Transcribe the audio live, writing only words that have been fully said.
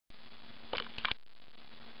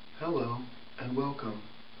Hello and welcome.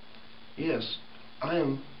 Yes, I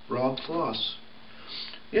am Rob Floss.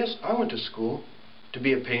 Yes, I went to school to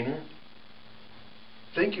be a painter.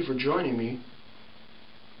 Thank you for joining me.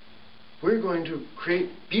 We're going to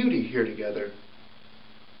create beauty here together.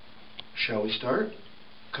 Shall we start?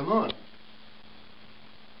 Come on.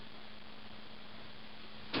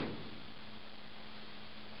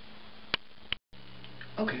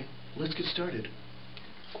 Okay, let's get started.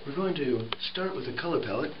 We're going to start with a color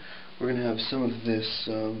palette. We're going to have some of this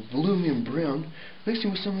aluminum brown mixing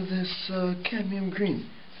with some of this cadmium green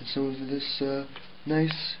and some of this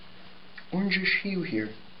nice orangish hue here.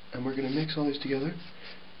 And we're going to mix all these together.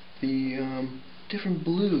 The different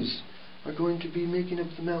blues are going to be making up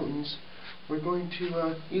the mountains. We're going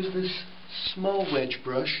to use this small wedge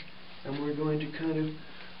brush, and we're going to kind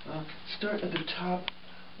of start at the top,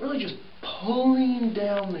 really just pulling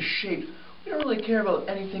down the shape. We don't really care about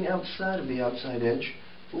anything outside of the outside edge,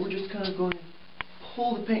 but we're just kind of going to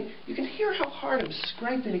pull the paint. You can hear how hard I'm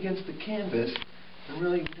scraping against the canvas. It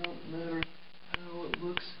really don't matter how it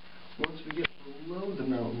looks once we get below the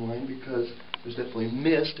mountain line, because there's definitely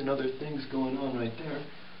mist and other things going on right there.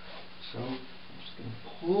 So I'm just going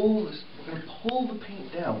to pull this. We're going to pull the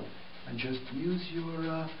paint down and just use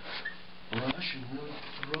your brush and really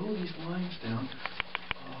throw these lines down.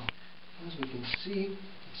 As we can see,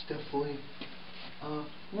 it's definitely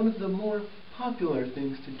one of the more popular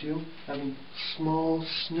things to do, having small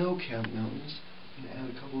snow-capped mountains. I'm going to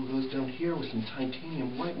add a couple of those down here with some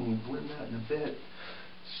titanium white, and we'll blend that in a bit.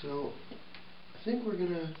 So I think we're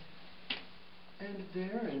going to end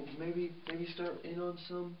there and maybe start in on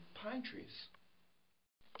some pine trees.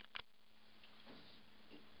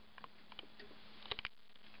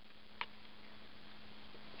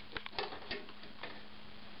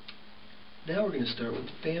 Now we're going to start with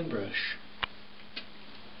the fan brush.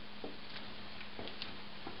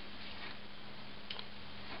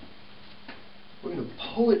 We're going to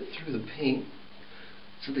pull it through the paint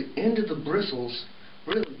so the end of the bristles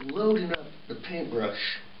really loading up the paintbrush.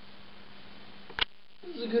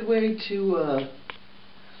 This is a good way to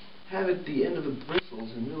have it the end of the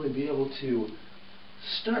bristles and really be able to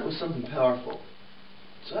start with something powerful.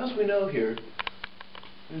 So as we know here,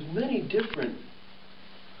 there's many different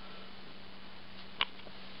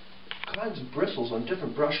kinds of bristles on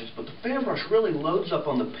different brushes, but the fan brush really loads up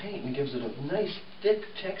on the paint and gives it a nice thick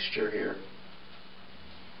texture here.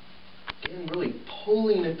 Again, really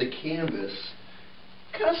pulling at the canvas,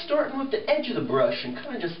 kind of starting with the edge of the brush and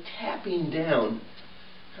kind of just tapping down,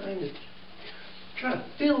 kind of trying to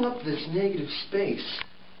fill up this negative space,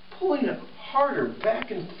 pulling it harder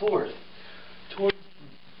back and forth towards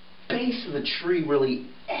the base of the tree, really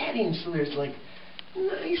adding so there's like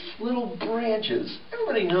nice little branches.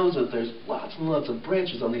 Everybody knows that there's lots and lots of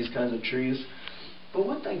branches on these kinds of trees, but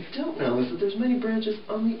what they don't know is that there's many branches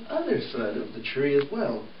on the other side of the tree as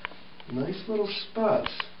well. Nice little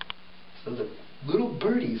spots so that little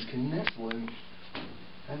birdies can nestle in,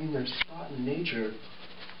 having their spot in nature,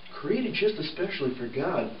 created just especially for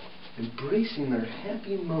God, embracing their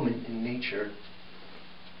happy moment in nature.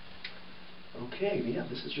 Okay, yeah,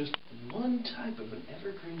 this is just one type of an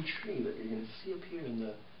evergreen tree that you're going to see up here in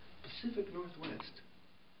the Pacific Northwest.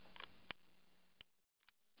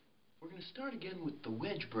 We're going to start again with the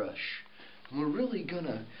wedge brush. And we're really going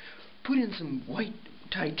to put in some white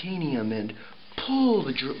titanium and pull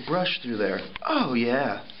the brush through there. Oh,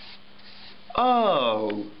 yeah.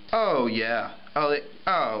 Oh yeah.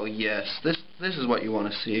 Oh yes. This is what you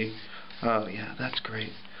want to see. Oh yeah, that's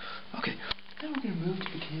great. Okay, now we're going to move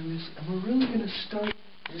to the canvas, and we're really going to start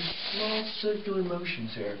in small circular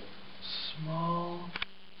motions here. Small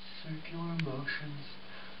circular motions.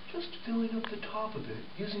 Just filling up the top of it,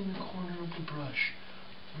 using the corner of the brush.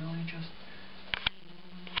 Really just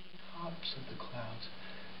tops of the clouds.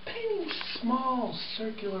 Painting small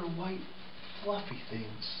circular white fluffy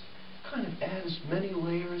things. Kind of add as many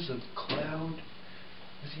layers of cloud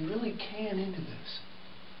as you really can into this.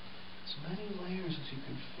 As many layers as you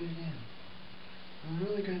can fit in. I'm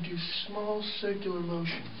really going to do small circular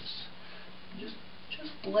motions. Just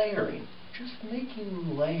layering. Just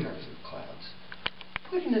making layers of clouds.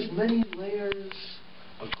 Putting as many layers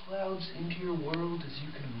of clouds into your world as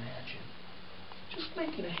you can imagine. Just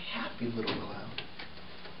making a happy little cloud.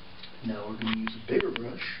 Now we're going to use a bigger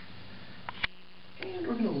brush. And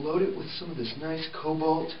we're going to load it with some of this nice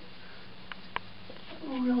cobalt.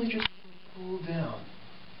 And we're really just pull down.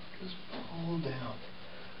 Just pull down.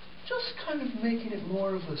 Just kind of making it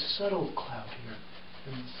more of a subtle cloud here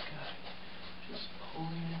in the sky. Just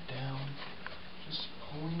pulling it down. Just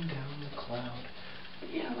pulling down the cloud.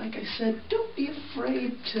 But yeah, like I said, don't be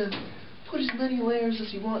afraid to put as many layers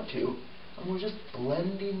as you want to, and we're just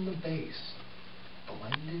blending the base.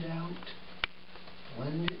 Blend it out.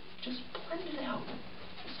 Blend it. Just blend it out.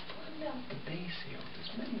 Just blend out the base here with as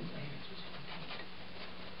many layers as you need.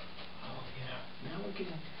 Oh yeah. Now we're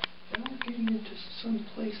getting into some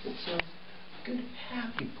place that's a good,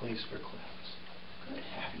 happy place for clouds. Good,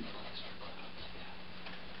 happy place for clouds. Yeah.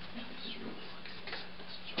 Yeah, this is really looking good.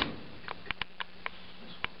 This is really looking good.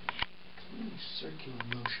 That's what we need. As many circular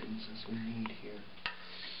motions as we need here.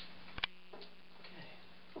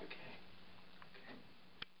 Okay.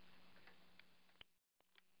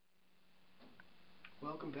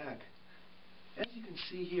 Welcome back. As you can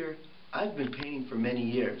see here, I've been painting for many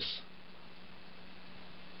years.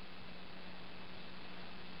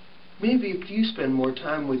 Maybe if you spend more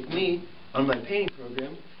time with me on my painting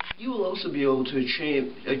program, you will also be able to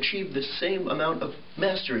achieve the same amount of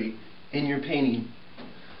mastery in your painting.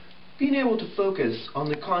 Being able to focus on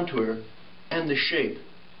the contour and the shape,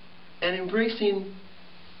 and embracing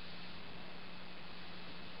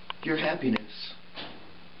your happiness.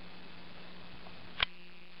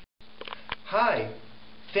 Hi,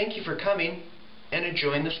 thank you for coming and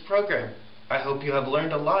enjoying this program. I hope you have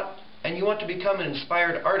learned a lot and you want to become an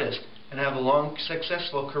inspired artist and have a long,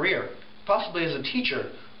 successful career, possibly as a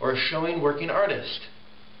teacher or a showing working artist.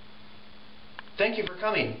 Thank you for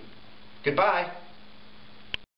coming. Goodbye.